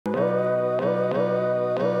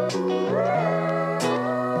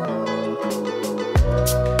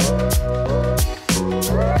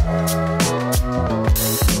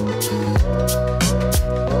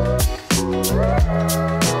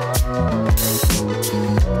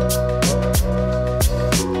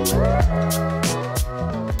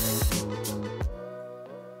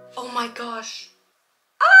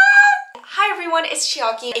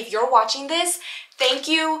watching this, thank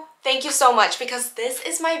you so much, because this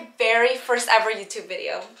is my very first ever YouTube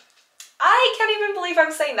video. I can't even believe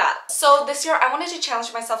I'm saying that. So this year I wanted to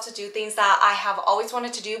challenge myself to do things that I have always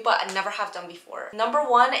wanted to do but I never have done before. Number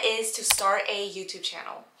one is to start a YouTube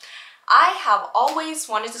channel. I have always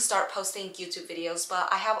wanted to start posting YouTube videos, but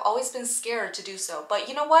I have always been scared to do so. But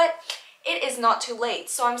you know what? It is not too late,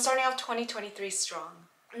 so I'm starting off 2023 strong.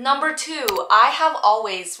 Number two, I have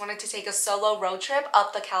always wanted to take a solo road trip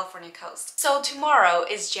up the California coast. So tomorrow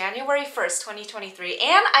is January 1st, 2023,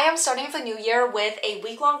 and I am starting the new year with a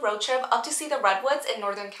week-long road trip up to see the redwoods in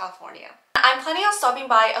Northern California. I'm planning on stopping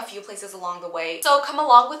by a few places along the way, so come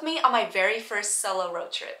along with me on my very first solo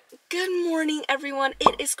road trip. Good morning, everyone.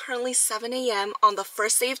 It is currently 7 a.m. on the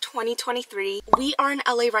first day of 2023. We are in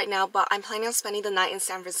LA right now, but I'm planning on spending the night in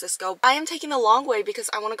San Francisco. I am taking the long way because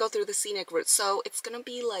I want to go through the scenic route, so it's gonna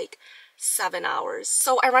be like 7 hours.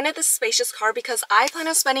 So I rented this spacious car because I plan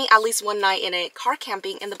on spending at least one night in it, car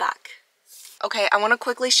camping in the back. Okay, I want to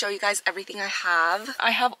quickly show you guys everything I have.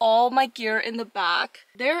 I have all my gear in the back.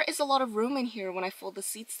 There is a lot of room in here when I fold the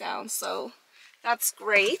seats down, so that's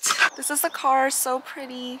great. This is the car, so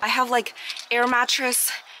pretty. I have like air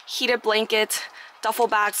mattress, heated blanket, duffel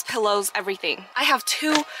bags, pillows, everything. I have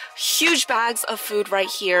 2 huge bags of food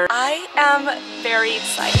right here. I am very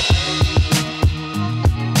excited.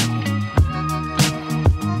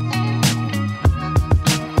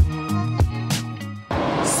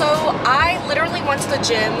 So I literally went to the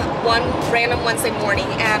gym one random Wednesday morning,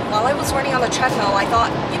 and while I was running on the treadmill, I thought,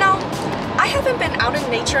 you know, I haven't been out in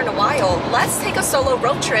nature in a while. Let's take a solo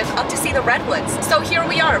road trip up to see the redwoods. So here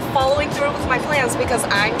we are, following through with my plans because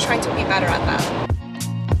I'm trying to be better at that.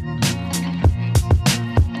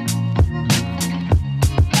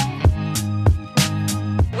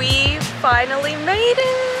 We finally made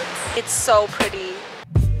it. It's so pretty.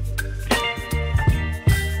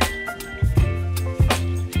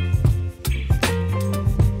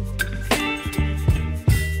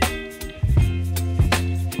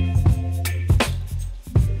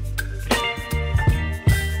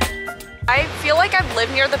 I feel like I've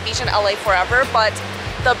lived near the beach in LA forever, but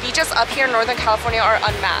the beaches up here in Northern California are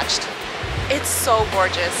unmatched. It's so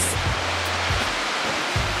gorgeous.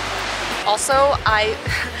 Also,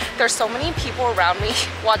 there's so many people around me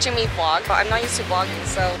watching me vlog. I'm not used to vlogging,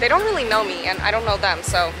 so they don't really know me and I don't know them,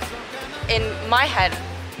 so in my head,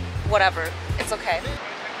 whatever, it's okay.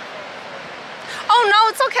 Oh no,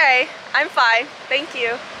 it's okay. I'm fine. Thank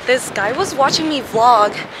you. This guy was watching me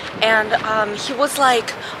vlog and he was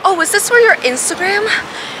like, oh, is this for your Instagram?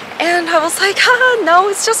 And I was like, no,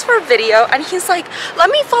 it's just for a video. And he's like, let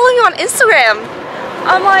me follow you on Instagram.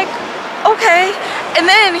 I'm like, okay. And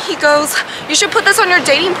then he goes, you should put this on your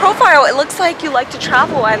dating profile. It looks like you like to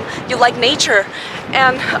travel and you like nature.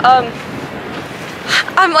 And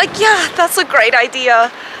I'm like, yeah, that's a great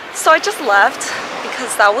idea. So I just left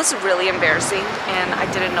because that was really embarrassing and I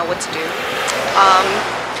didn't know what to do.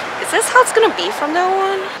 Is this how it's gonna be from now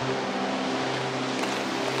on?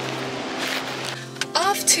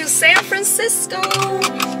 Off to San Francisco!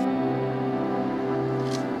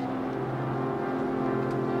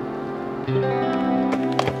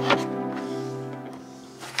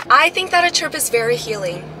 I think that a trip is very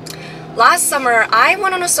healing. Last summer, I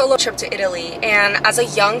went on a solo trip to Italy, and as a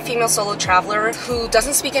young female solo traveler who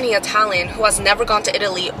doesn't speak any Italian, who has never gone to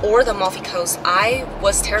Italy or the Amalfi Coast, I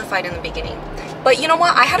was terrified in the beginning. But you know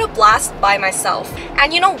what? I had a blast by myself.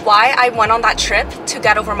 And you know why I went on that trip? To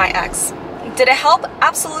get over my ex. Did it help?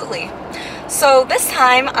 Absolutely. So this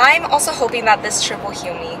time, I'm also hoping that this trip will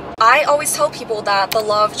heal me. I always tell people that the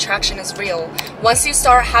law of attraction is real. Once you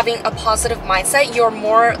start having a positive mindset, you're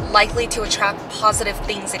more likely to attract positive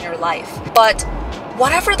things in your life. But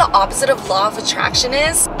whatever the opposite of law of attraction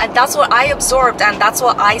is, and that's what I absorbed and that's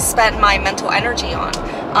what I spent my mental energy on.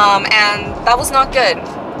 And that was not good.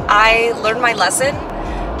 I learned my lesson.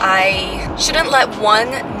 I shouldn't let one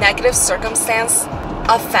negative circumstance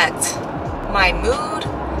affect my mood,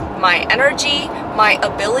 my energy, my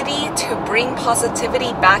ability to bring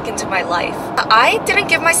positivity back into my life. I didn't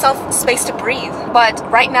give myself space to breathe, but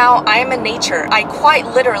right now I am in nature. I quite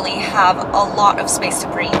literally have a lot of space to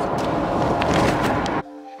breathe.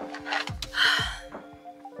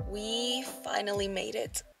 We finally made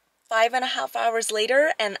it. 5.5 hours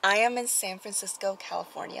later, and I am in San Francisco,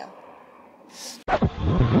 California.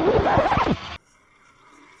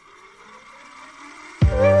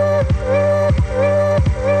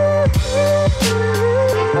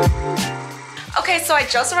 Okay, so I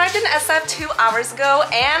just arrived in SF 2 hours ago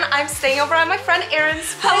and I'm staying over at my friend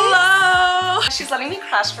Erin's place. Hello! She's letting me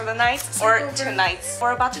crash for the night, or 2 nights.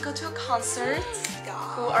 We're about to go to a concert. God.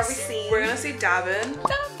 Who are we seeing? We're gonna see Davin.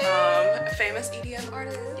 A famous EDM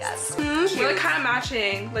artist. Yes. We're like kind of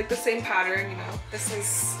matching, like the same pattern, you know. This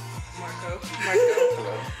is Marco.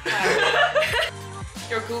 Hello.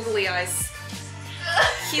 Your googly eyes.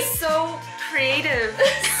 He's so creative,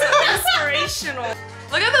 so inspirational.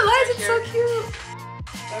 Look at the lights, it's so cute.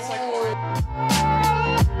 That's like horrible.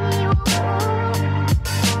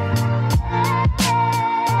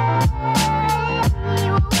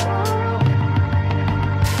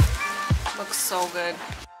 Looks so good.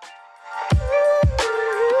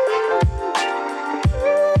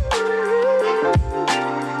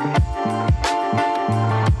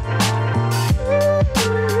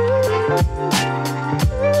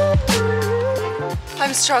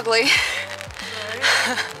 I'm struggling.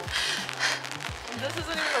 Right? This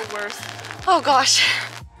isn't even the worst. Oh gosh.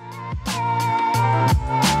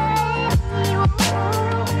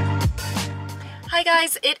 Hi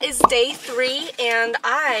guys, it is day 3 and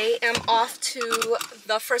I am off to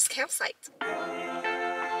the first campsite.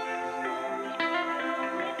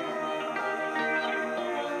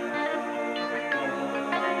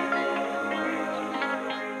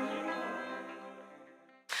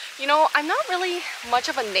 You know, I'm not really much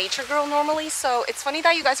of a nature girl normally, so it's funny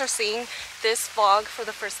that you guys are seeing this vlog for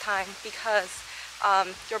the first time because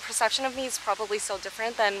your perception of me is probably so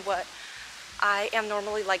different than what I am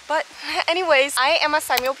normally like. But anyways, I am at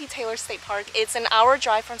Samuel P. Taylor State Park. It's an hour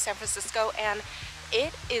drive from San Francisco and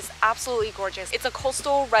it is absolutely gorgeous. It's a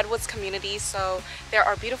coastal redwoods community, so there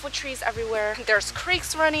are beautiful trees everywhere. There's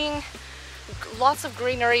creeks running, lots of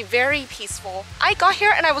greenery, very peaceful. I got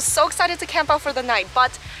here and I was so excited to camp out for the night,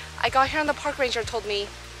 but I got here and the park ranger told me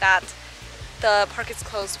that the park is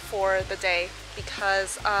closed for the day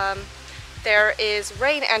because there is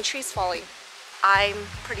rain and trees falling. I'm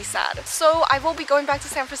pretty sad. So I will be going back to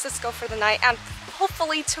San Francisco for the night and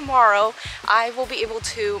hopefully tomorrow I will be able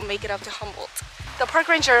to make it up to Humboldt. The park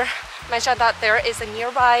ranger mentioned that there is a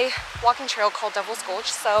nearby walking trail called Devil's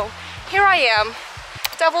Gulch, so here I am,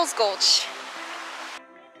 Devil's Gulch.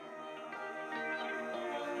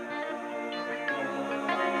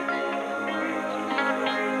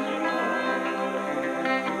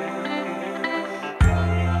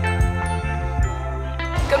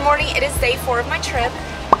 Good morning, it is day 4 of my trip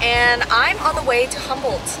and I'm on the way to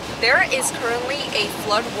Humboldt. There is currently a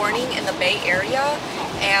flood warning in the Bay Area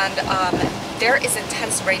and there is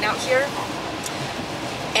intense rain out here.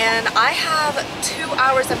 And I have 2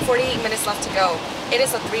 hours and 48 minutes left to go. It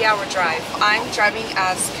is a 3-hour drive. I'm driving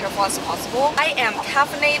as careful as possible. I am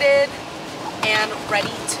caffeinated and ready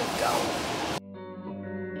to go.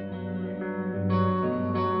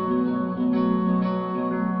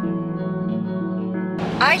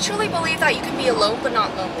 I truly believe that you can be alone but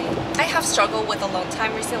not lonely. I have struggled with alone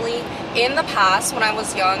time recently. In the past, when I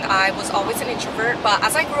was young, I was always an introvert, but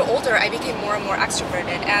as I grew older, I became more and more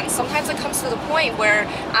extroverted, and sometimes it comes to the point where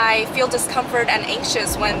I feel discomfort and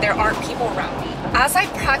anxious when there aren't people around me. As I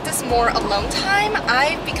practice more alone time,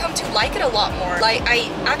 I've become to like it a lot more. Like, I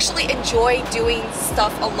actually enjoy doing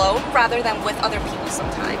stuff alone rather than with other people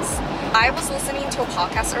sometimes. I was listening to a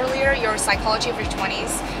podcast earlier, Your Psychology of Your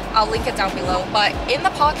 20s. I'll link it down below. But in the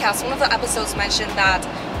podcast, one of the episodes mentioned that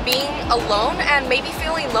being alone and maybe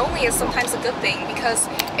feeling lonely is sometimes a good thing because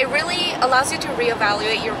it really allows you to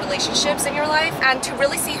reevaluate your relationships in your life and to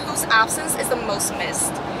really see whose absence is the most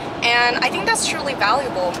missed. And I think that's truly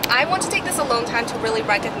valuable. I want to take this alone time to really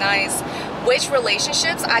recognize which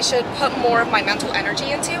relationships I should put more of my mental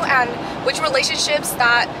energy into and which relationships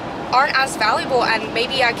that aren't as valuable and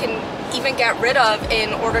maybe I can even get rid of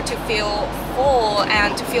in order to feel full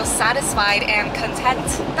and to feel satisfied and content.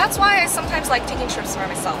 That's why I sometimes like taking trips by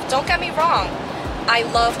myself. Don't get me wrong, I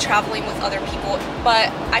love traveling with other people,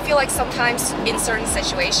 but I feel like sometimes in certain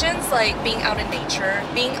situations, like being out in nature,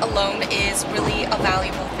 being alone is really a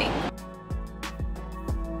valuable thing.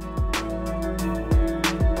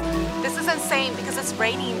 This is insane because it's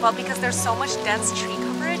raining, but because there's so much dense tree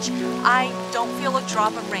coverage, I don't feel a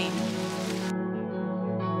drop of rain.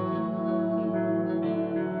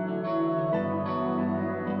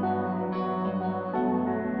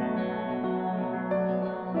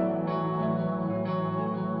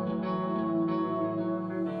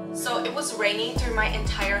 So it was raining through my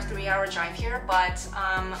entire 3-hour drive here, but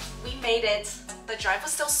we made it. The drive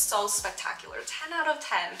was still so spectacular. 10 out of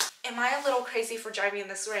 10. Am I a little crazy for driving in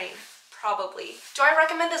this rain? Probably. Do I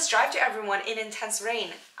recommend this drive to everyone in intense rain?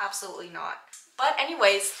 Absolutely not. But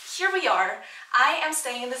anyways, here we are. I am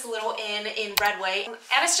staying in this little inn in Redway,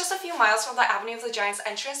 and it's just a few miles from the Avenue of the Giants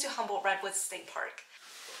entrance to Humboldt Redwoods State Park.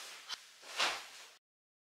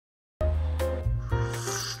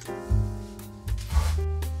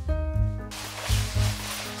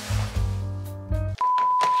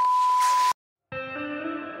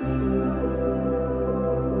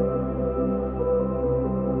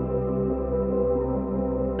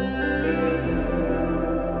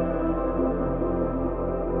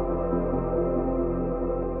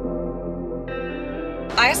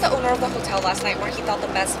 I asked the owner of the hotel last night where he thought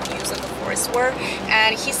the best views of the forest were,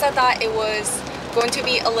 and he said that it was going to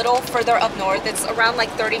be a little further up north. It's around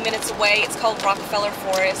like 30 minutes away. It's called Rockefeller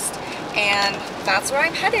Forest, and that's where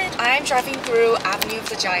I'm headed. I'm driving through Avenue of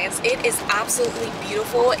the Giants. It is absolutely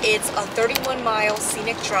beautiful. It's a 31-mile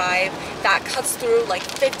scenic drive that cuts through like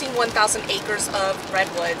 51,000 acres of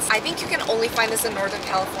redwoods. I think you can only find this in Northern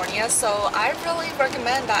California, so I really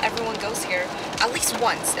recommend that everyone goes here at least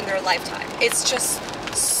once in their lifetime. It's just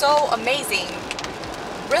so amazing.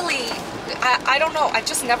 Really, I don't know, I've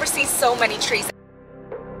just never seen so many trees.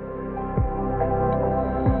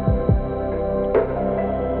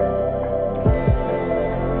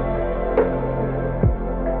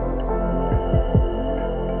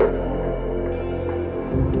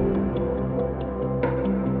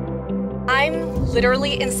 I'm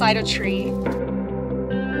literally inside a tree.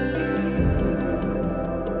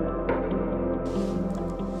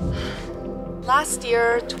 Last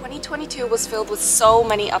year, 2022 was filled with so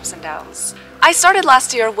many ups and downs. I started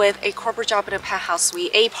last year with a corporate job in a penthouse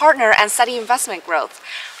suite, a partner, and steady investment growth.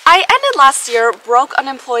 I ended last year broke,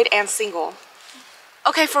 unemployed, and single.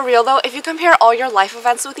 Okay, for real though, if you compare all your life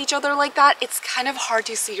events with each other like that, it's kind of hard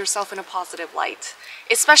to see yourself in a positive light,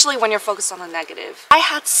 especially when you're focused on the negative. I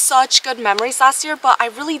had such good memories last year, but I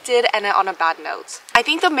really did end it on a bad note. I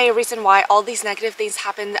think the main reason why all these negative things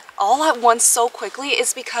happened all at once so quickly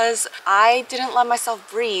is because I didn't let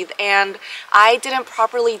myself breathe and I didn't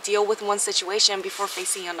properly deal with one situation before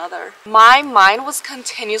facing another. My mind was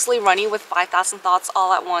continuously running with 5,000 thoughts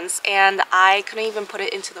all at once, and I couldn't even put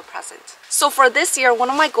it into the present. So for this year, one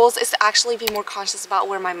of my goals is to actually be more conscious about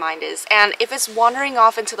where my mind is, and if it's wandering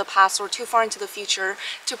off into the past or too far into the future,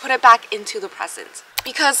 to put it back into the present.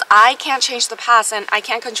 Because I can't change the past and I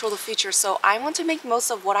can't control the future, so I want to make most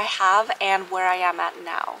of what I have and where I am at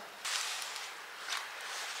now.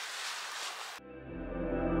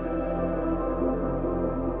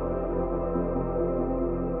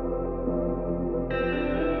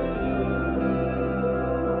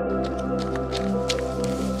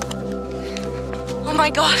 Oh my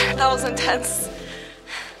god, that was intense.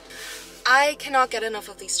 I cannot get enough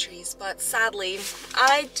of these trees, but sadly,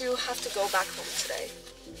 I do have to go back home today.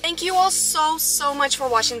 Thank you all so much for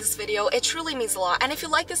watching this video. It truly means a lot. And if you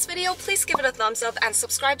like this video, please give it a thumbs up and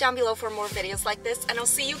subscribe down below for more videos like this. And I'll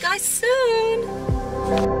see you guys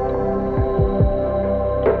soon.